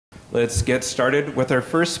Let's get started with our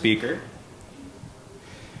first speaker.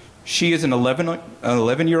 She is an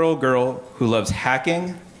 11-year-old girl who loves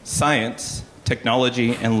hacking, science,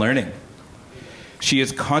 technology, and learning. She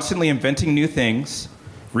is constantly inventing new things,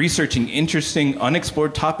 researching interesting,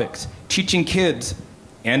 unexplored topics, teaching kids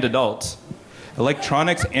and adults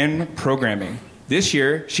electronics and programming. This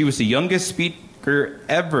year, she was the youngest speaker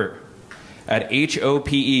ever at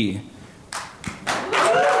HOPE.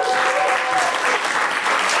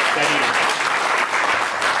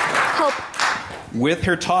 With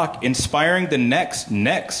her talk inspiring the next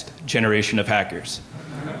generation of hackers.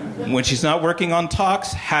 When she's not working on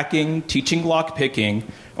talks, hacking, teaching lockpicking,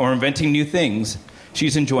 or inventing new things,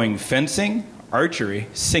 she's enjoying fencing, archery,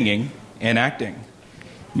 singing, and acting.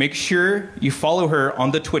 Make sure you follow her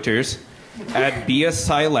on the Twitters at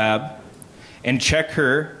BiaSciLab and check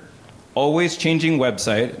her always changing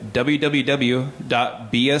website,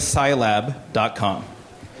 www.BiaSciLab.com.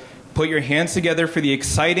 Put your hands together for the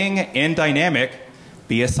exciting and dynamic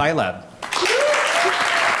BiaSciLab.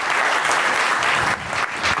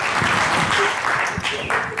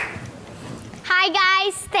 Hi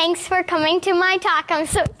guys, thanks for coming to my talk. I'm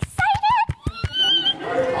so excited.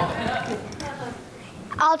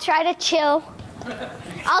 I'll try to chill.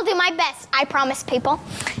 I'll do my best, I promise, people.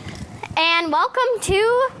 And welcome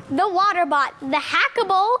to the WaterBot, the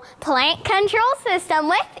hackable plant control system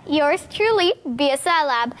with yours truly,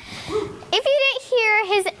 BiaSciLab. If you didn't hear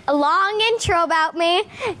his long intro about me,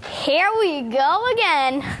 here we go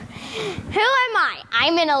again. Who am I?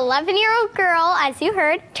 I'm an 11-year-old girl, as you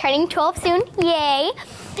heard, turning 12 soon, yay,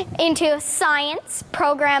 into science,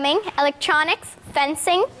 programming, electronics,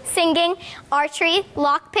 fencing, singing, archery,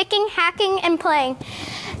 lockpicking, hacking, and playing.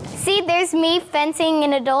 See, there's me fencing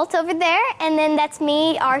an adult over there, and then that's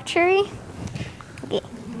me archery. Okay.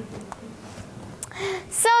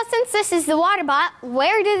 So since this is the WaterBot,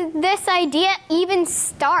 where did this idea even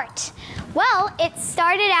start? Well, it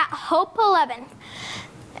started at Hope 11.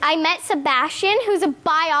 I met Sebastian, who's a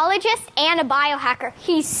biologist and a biohacker.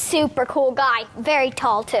 He's a super cool guy, very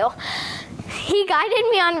tall too. He guided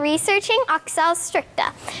me on researching Oxalis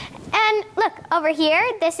stricta. And look, over here,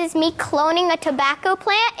 this is me cloning a tobacco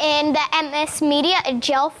plant in the MS Media, a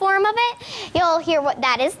gel form of it. You'll hear what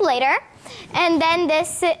that is later. And then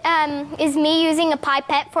this is me using a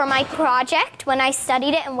pipette for my project when I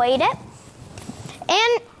studied it and weighed it.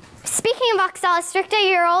 And speaking of Oxalis stricta,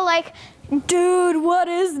 you're all like, dude, what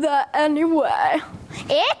is that anyway?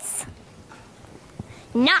 It's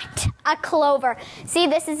not a clover. See,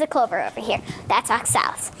 this is a clover over here. That's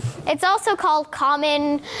Oxalis. It's also called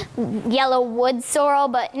common yellow wood sorrel,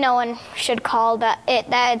 but no one should call that.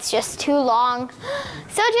 It's just too long.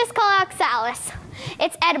 So just call it Oxalis.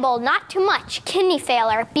 It's edible, not too much, kidney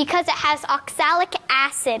failure, because it has oxalic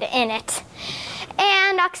acid in it.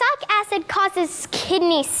 And oxalic acid causes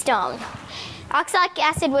kidney stone. Oxalic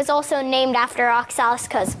acid was also named after Oxalis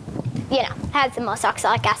because, you know, it has the most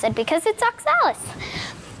oxalic acid because it's Oxalis.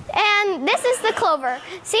 And this is the clover.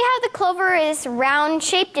 See how the clover is round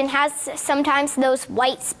shaped and has sometimes those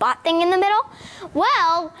white spot thing in the middle?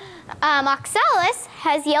 Well, Oxalis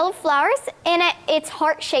has yellow flowers and it's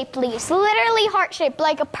heart-shaped leaves. Literally heart-shaped,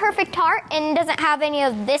 like a perfect heart, and doesn't have any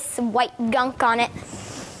of this white gunk on it.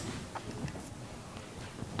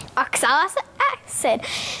 Oxalic acid.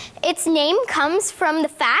 Its name comes from the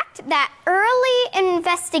fact that early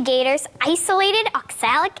investigators isolated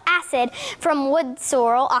oxalic acid from wood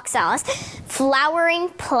sorrel, Oxalis, flowering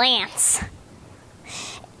plants.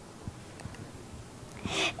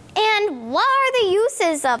 And what are the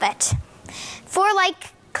uses of it? For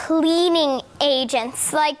like cleaning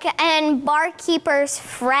agents, like and barkeeper's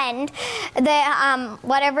friend,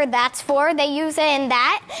 whatever that's for, they use it in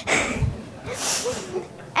that.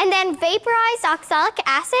 And then vaporized oxalic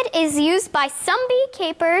acid is used by some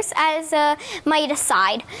beekeepers as a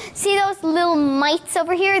miticide. See those little mites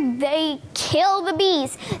over here? They kill the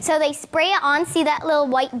bees. So they spray it on, see that little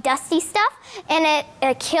white dusty stuff? And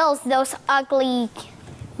it kills those ugly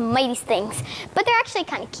mitey things. But they're actually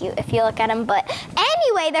kind of cute if you look at them. But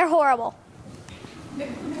anyway, they're horrible.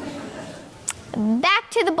 Back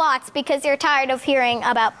to the bots because you're tired of hearing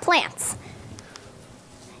about plants.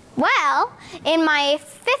 Well, in my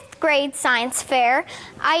 5th grade science fair,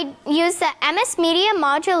 I used the MS Media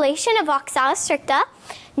modulation of Oxalis stricta.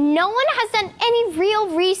 No one has done any real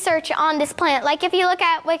research on this plant. Like if you look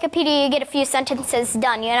at Wikipedia, you get a few sentences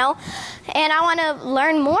done, you know? And I want to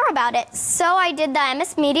learn more about it. So I did the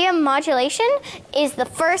MS Media modulation is the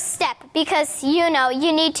first step because, you know,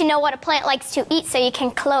 you need to know what a plant likes to eat so you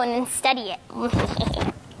can clone and study it.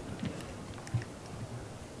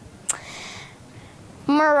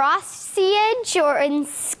 Marasiage or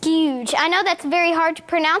Nskuge. I know that's very hard to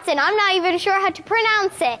pronounce, and I'm not even sure how to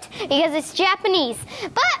pronounce it because it's Japanese.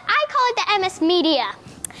 But I call it the MS Media.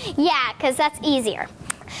 Yeah, because that's easier.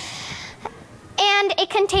 And it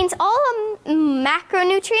contains all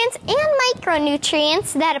macronutrients and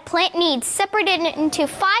micronutrients that a plant needs, separated into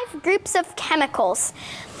 5 groups of chemicals.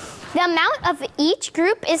 The amount of each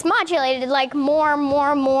group is modulated, like more,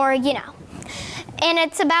 you know. And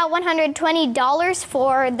it's about $120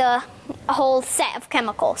 for the whole set of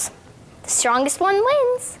chemicals. The strongest one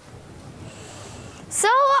wins. So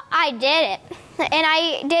I did it. And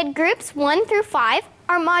I did groups 1 through 5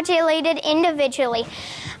 are modulated individually.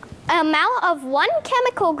 Amount of one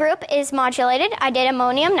chemical group is modulated. I did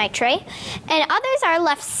ammonium nitrate. And others are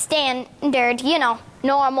left standard, you know,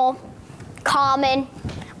 normal, common,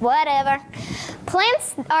 whatever.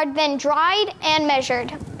 Plants are then dried and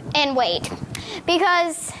measured and weighed.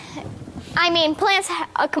 Because, I mean, plants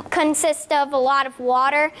consist of a lot of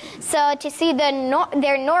water. So to see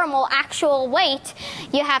their normal actual weight,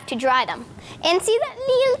 you have to dry them. And see that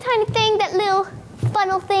little tiny thing, that little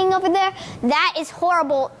funnel thing over there? That is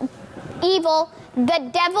horrible, evil, the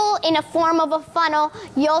devil in a form of a funnel.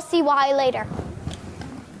 You'll see why later.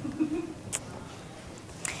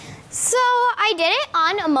 So I did it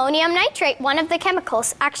on ammonium nitrate, one of the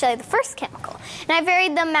chemicals, actually the first chemical. And I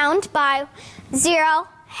varied the amount by 0,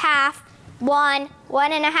 half, 1,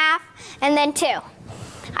 1.5, and then 2.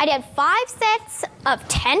 I did 5 sets of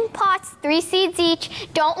 10 pots, 3 seeds each.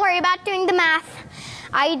 Don't worry about doing the math.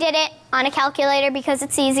 I did it on a calculator because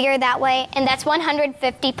it's easier that way, and that's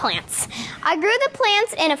 150 plants. I grew the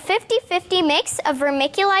plants in a 50-50 mix of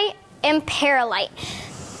vermiculite and perlite.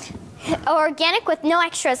 Organic with no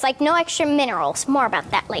extras, like no extra minerals. More about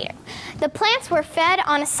that later. The plants were fed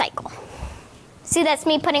on a cycle. See, that's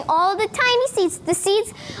me putting all the tiny seeds. The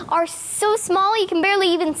seeds are so small you can barely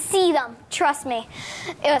even see them. Trust me,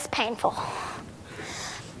 it was painful.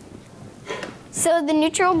 So the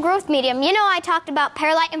neutral growth medium. You know I talked about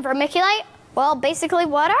perlite and vermiculite? Well, basically,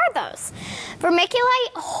 what are those?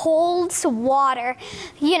 Vermiculite holds water.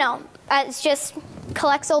 You know, it's just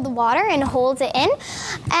collects all the water and holds it in.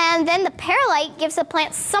 And then the perlite gives the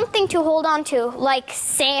plant something to hold on to, like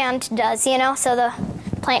sand does, you know? So the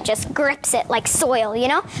plant just grips it like soil, you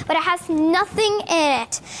know? But it has nothing in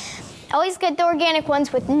it. Always get the organic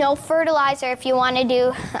ones with no fertilizer if you want to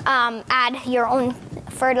do add your own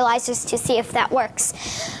fertilizers to see if that works.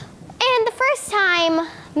 And the first time,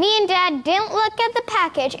 me and Dad didn't look at the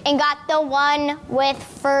package and got the one with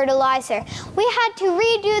fertilizer. We had to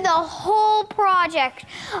redo the whole project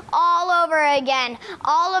all over again.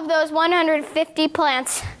 All of those 150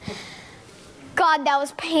 plants. God, that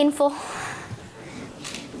was painful.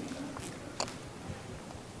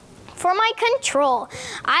 For my control,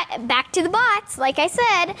 back to the bots, like I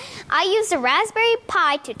said, I used a Raspberry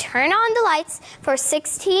Pi to turn on the lights for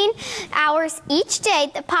 16 hours each day.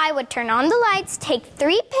 The Pi would turn on the lights, take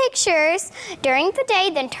 3 pictures during the day,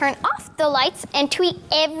 then turn off the lights and tweet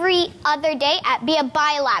every other day at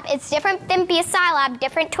BiaSciLab. It's different than BiaSciLab,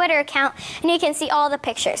 different Twitter account, and you can see all the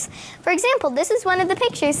pictures. For example, this is one of the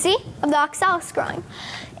pictures, see, of the oxalis growing.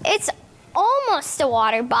 It's almost a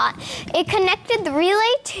WaterBot. It connected the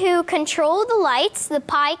relay to control the lights. The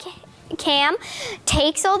Pi cam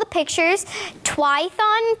takes all the pictures.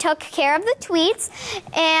 Twython took care of the tweets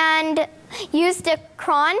and used a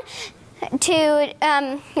cron to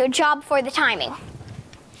job for the timing.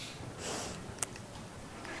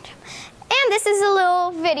 And this is a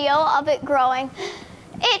little video of it growing.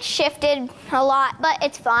 It shifted a lot, but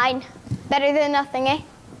it's fine. Better than nothing, eh?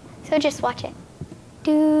 So just watch it.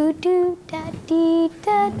 Do do da dee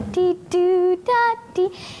da dee do da dee,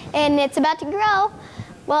 and it's about to grow.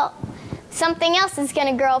 Well, something else is going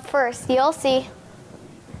to grow first. You'll see.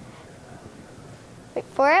 Wait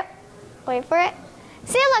for it. Wait for it.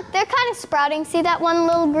 See, look, they're kind of sprouting. See that one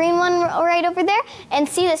little green one right over there? And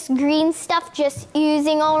see this green stuff just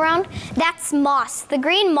oozing all around? That's moss. The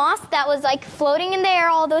green moss that was like floating in the air,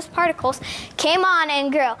 all those particles, came on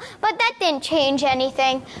and grew. But that didn't change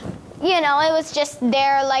anything. You know, it was just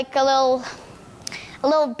there like a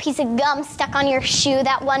little piece of gum stuck on your shoe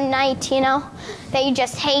that one night, you know, that you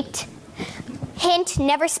just hate. Hint,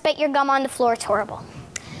 never spit your gum on the floor. It's horrible.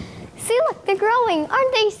 See, look, they're growing.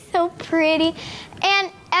 Aren't they so pretty?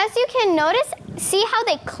 And as you can notice, see how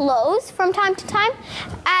they close from time to time?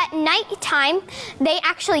 At night time, they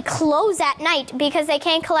actually close at night because they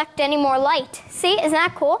can't collect any more light. See, isn't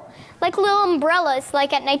that cool? Like little umbrellas,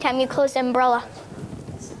 like at nighttime you close the umbrella.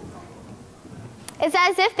 It's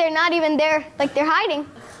as if they're not even there, like they're hiding.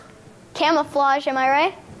 Camouflage, am I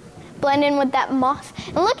right? blend in with that moss.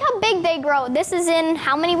 And look how big they grow. This is in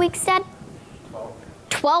how many weeks, Dad?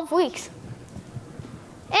 12 weeks.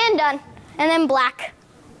 And done. And then black.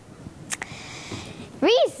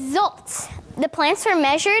 Results. The plants were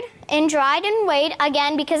measured and dried and weighed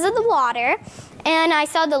again because of the water. And I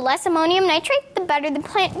saw the less ammonium nitrate, the better the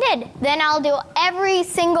plant did. Then I'll do every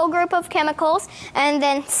single group of chemicals and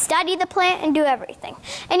then study the plant and do everything.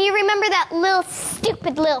 And you remember that little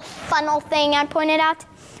stupid little funnel thing I pointed out?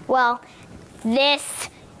 Well, this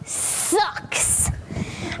sucks.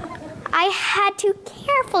 I had to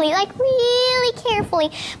carefully, like really carefully,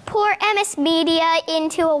 pour MS media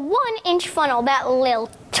into a 1-inch funnel, that little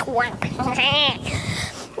twerk.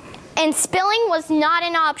 And spilling was not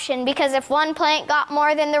an option because if one plant got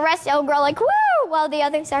more than the rest, it'll grow like woo, while the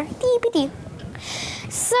others are dee-ba-dee.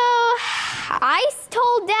 So I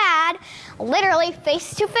told Dad, literally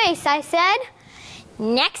face to face, I said,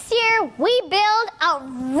 next year we build a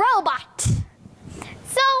robot.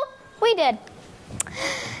 So we did.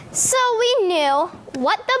 So we knew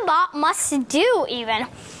what the bot must do even.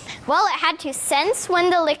 Well, it had to sense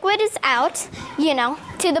when the liquid is out, you know,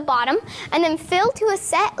 to the bottom, and then fill to a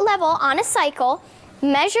set level on a cycle,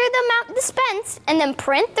 measure the amount dispensed, and then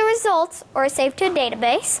print the results or save to a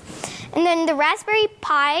database. And then the Raspberry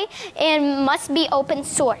Pi must be open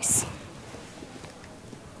source.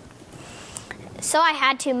 So I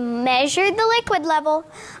had to measure the liquid level.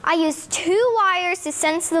 I used 2 wires to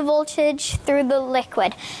sense the voltage through the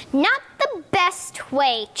liquid. Not the best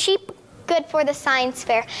way. Cheap, good for the science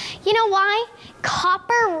fair. You know why?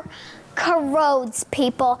 Copper corrodes,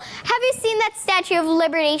 people. Have you seen that Statue of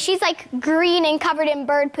Liberty? She's like green and covered in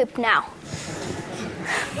bird poop now.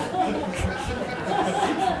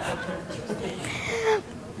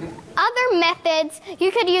 Other methods,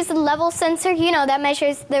 you could use a level sensor, you know, that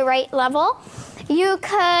measures the right level. You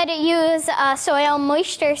could use a soil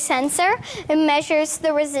moisture sensor. It measures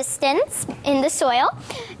the resistance in the soil.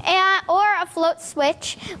 Or a float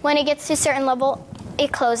switch. When it gets to a certain level,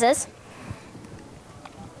 it closes.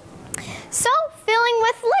 So, filling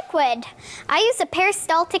with liquid. I use a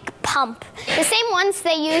peristaltic pump. The same ones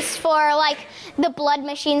they use for like the blood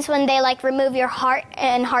machines when they like remove your heart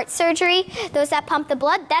and heart surgery. Those that pump the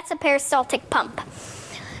blood, that's a peristaltic pump.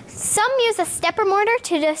 Some use a stepper motor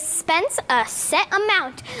to dispense a set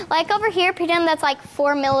amount. Like over here, pretend that's like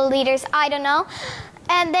 4 milliliters, I don't know.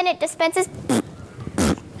 And then it dispenses.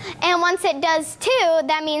 And once it does 2,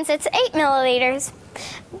 that means it's 8 milliliters.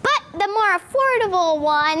 But the more affordable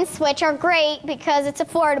ones, which are great because it's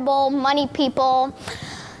affordable, money people,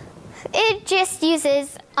 it just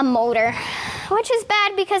uses a motor, which is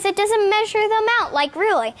bad because it doesn't measure the amount, like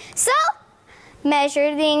really. So,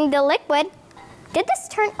 measuring the liquid. Did this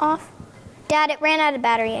turn off? Dad, it ran out of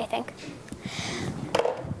battery, I think.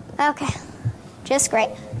 Okay, just great.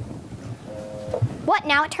 What,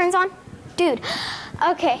 now it turns on? Dude,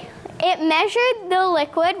 okay. It measured the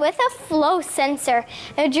liquid with a flow sensor.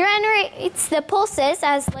 It generates the pulses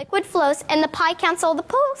as liquid flows, and the Pi counts all the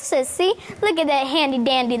pulses. See? Look at that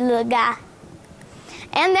handy-dandy little guy.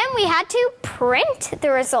 And then we had to print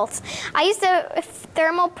the results. I used a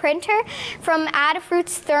thermal printer from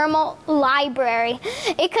Adafruit's thermal library.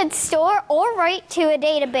 It could store or write to a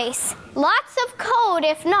database. Lots of code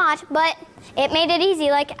if not, but it made it easy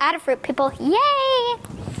like Adafruit people. Yay!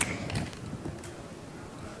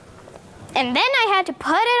 And then I had to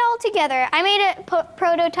put it all together. I made a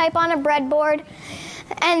prototype on a breadboard.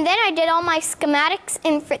 And then I did all my schematics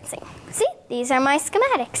in Fritzing. See, these are my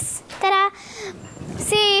schematics. Ta-da!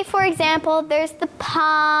 See, for example, there's the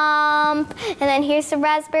pump, and then here's the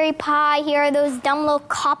Raspberry Pi. Here are those dumb little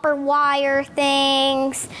copper wire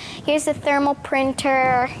things. Here's the thermal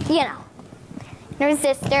printer, you know.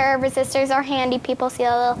 Resistor. Resistors are handy. People see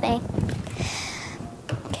a little thing.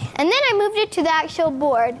 Okay. And then I moved it to the actual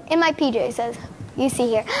board in my PJs, as you see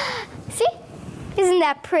here. See? Isn't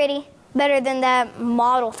that pretty? Better than that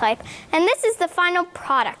model type. And this is the final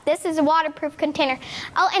product. This is a waterproof container.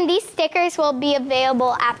 Oh, and these stickers will be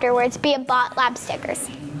available afterwards. BiaSciLab stickers.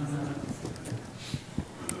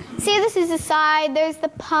 See, this is the side. There's the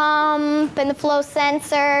pump and the flow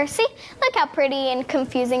sensor. See, look how pretty and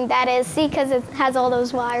confusing that is. See, because it has all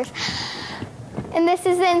those wires. And this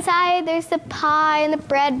is the inside. There's the Pi and the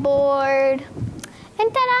breadboard.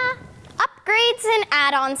 And ta-da! Upgrades and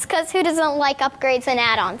add-ons, because who doesn't like upgrades and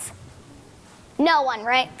add-ons? No one,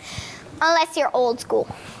 right? Unless you're old school.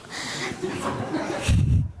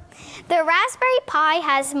 The Raspberry Pi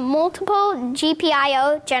has multiple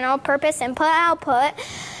GPIO, general purpose input-output,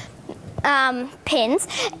 pins,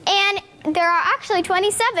 and there are actually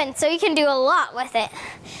 27, so you can do a lot with it.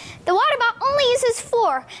 The WaterBot only uses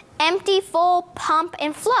 4: empty, full, pump,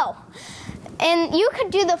 and flow. And you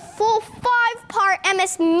could do the full 5-part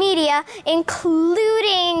MS Media,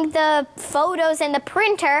 including the photos and the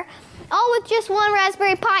printer, all with just one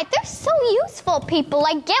Raspberry Pi. They're so useful, people.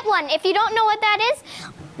 Like, get one. If you don't know what that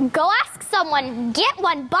is, go ask someone. Get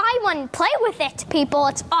one, buy one, play with it, people.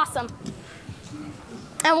 It's awesome.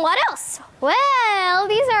 And what else? Well,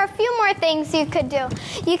 these are a few more things you could do.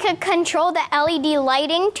 You could control the LED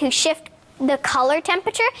lighting to shift the color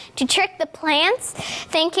temperature, to trick the plants,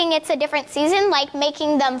 thinking it's a different season, like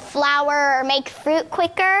making them flower or make fruit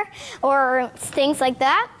quicker, or things like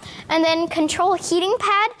that. And then control a heating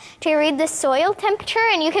pad to read the soil temperature,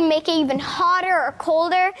 and you can make it even hotter or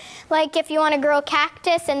colder. Like if you want to grow a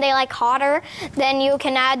cactus and they like hotter, then you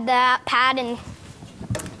can add that pad and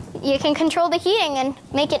you can control the heating and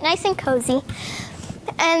make it nice and cozy.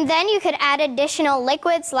 And then you could add additional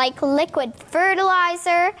liquids like liquid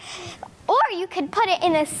fertilizer, or you could put it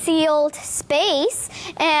in a sealed space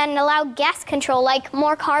and allow gas control, like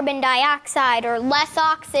more carbon dioxide or less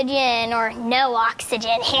oxygen or no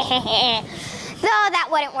oxygen. Though that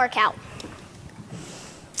wouldn't work out.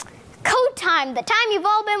 Code time, the time you've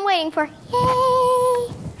all been waiting for.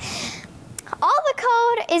 Yay! All the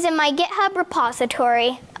code is in my GitHub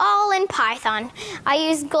repository, all in Python. I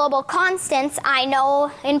use global constants. I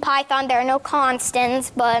know in Python there are no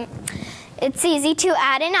constants, but it's easy to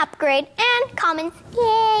add and upgrade, and comments,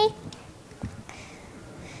 yay!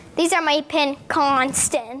 These are my pin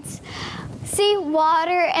constants. See,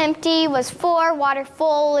 water empty was 4, water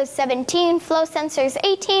full is 17, flow sensor is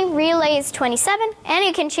 18, relay is 27, and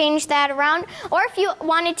you can change that around. Or if you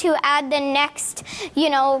wanted to add the next,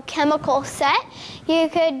 chemical set, you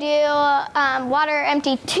could do water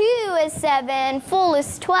empty 2 is 7, full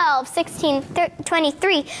is 12, 16,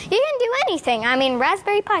 23. You can do anything. I mean,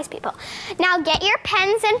 Raspberry Pis, people. Now get your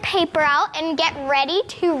pens and paper out and get ready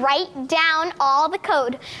to write down all the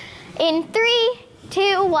code. In 3,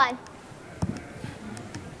 2, 1.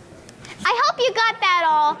 I hope you got that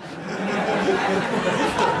all.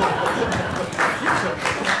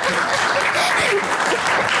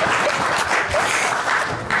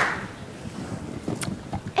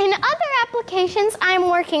 In other applications I'm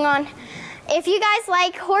working on, if you guys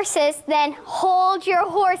like horses, then hold your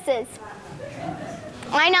horses.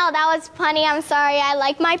 I know that was funny. I'm sorry. I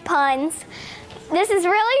like my puns. This is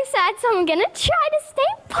really sad, so I'm going to try to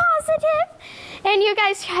stay positive. And you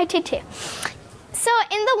guys try to too. So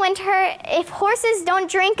in the winter, if horses don't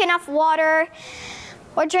drink enough water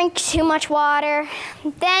or drink too much water,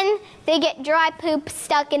 then they get dry poop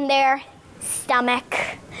stuck in their stomach.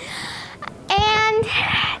 And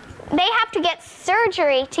they have to get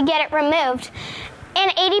surgery to get it removed.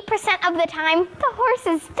 And 80% of the time, the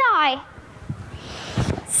horses die.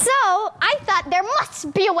 So I thought there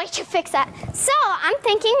must be a way to fix that. So I'm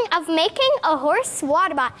thinking of making a horse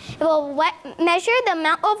WaterBot. It will measure the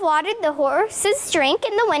amount of water the horses drink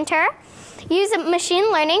in the winter, use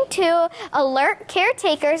machine learning to alert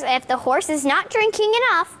caretakers if the horse is not drinking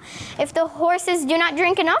enough. If the horses do not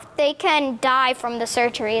drink enough, they can die from the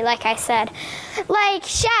surgery, like I said. Like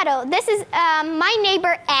Shadow. This is my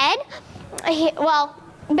neighbor Ed.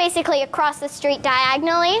 Basically across the street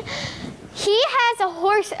diagonally. He has a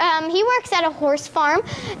horse, he works at a horse farm,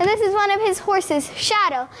 and this is one of his horses,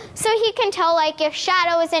 Shadow. So he can tell, if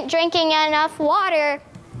Shadow isn't drinking enough water,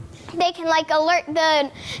 they can, alert the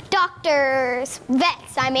doctors,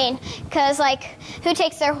 vets, because, who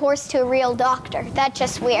takes their horse to a real doctor? That's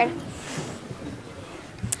just weird.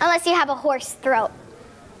 Unless you have a horse throat.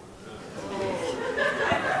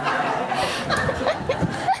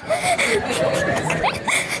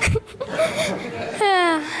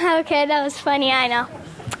 Okay, that was funny, I know.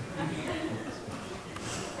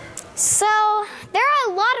 So, there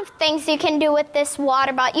are a lot of things you can do with this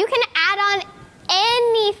WaterBot. You can add on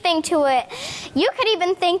anything to it. You could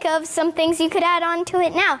even think of some things you could add on to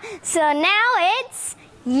it now. So now it's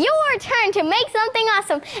your turn to make something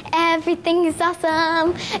awesome. Everything is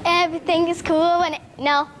awesome. Everything is cool. And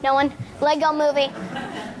no one. Lego movie.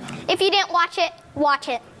 If you didn't watch it, watch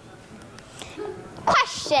it.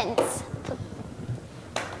 Questions?